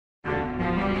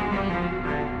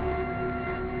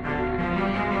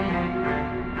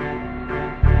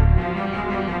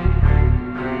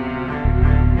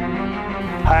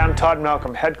I'm Todd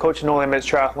Malcolm, head coach at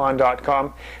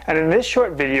NoLimitsTriathlon.com, and in this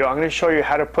short video I'm going to show you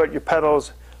how to put your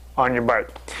pedals on your bike.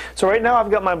 So right now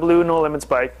I've got my blue No Limits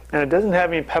bike, and it doesn't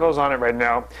have any pedals on it right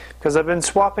now because I've been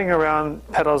swapping around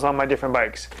pedals on my different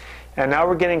bikes. And now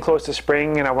we're getting close to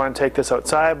spring and I want to take this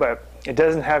outside, but it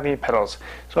doesn't have any pedals.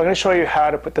 So I'm going to show you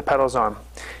how to put the pedals on.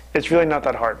 It's really not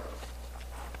that hard.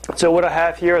 So what I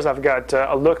have here is I've got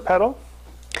a look pedal,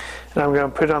 and I'm going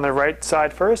to put it on the right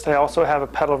side first. I also have a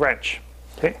pedal wrench.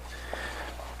 Okay.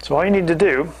 So all you need to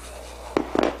do,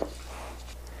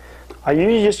 I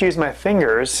usually just use my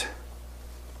fingers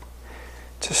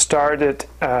to start it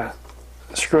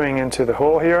screwing into the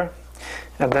hole here,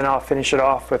 and then I'll finish it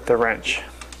off with the wrench.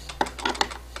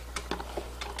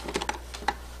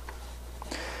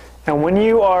 And when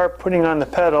you are putting on the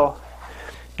pedal,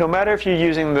 no matter if you're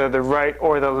using the right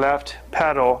or the left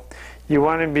pedal, you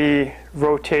want to be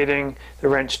rotating the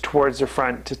wrench towards the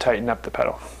front to tighten up the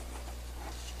pedal.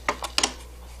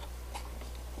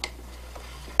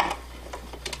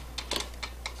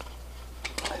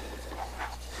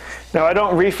 Now I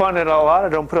don't refund it a lot, I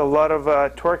don't put a lot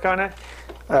of torque on it.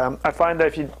 I find that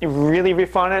if you really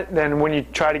refund it, then when you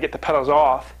try to get the pedals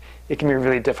off, it can be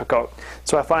really difficult.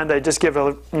 So I find that I just give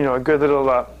a good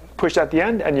little push at the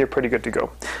end and you're pretty good to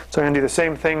go. So I'm going to do the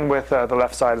same thing with the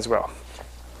left side as well.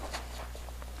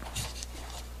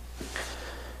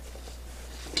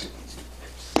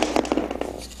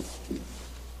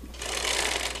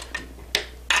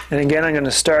 And again, I'm going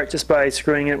to start just by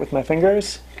screwing it with my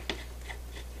fingers.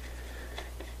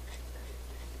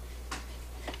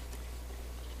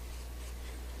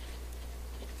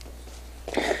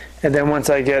 And then once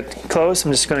I get close,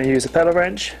 I'm just going to use a pedal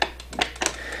wrench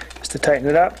just to tighten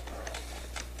it up.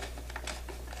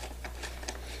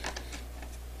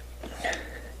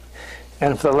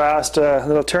 And for the last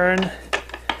little turn,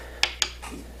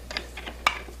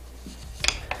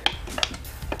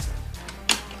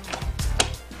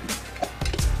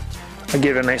 I'll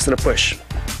give it a nice little push.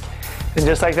 And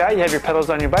just like that, you have your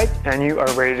pedals on your bike and you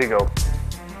are ready to go.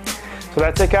 So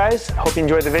that's it, guys. I hope you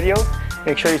enjoyed the video.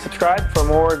 Make sure you subscribe for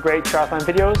more great triathlon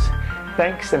videos.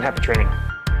 Thanks and happy training.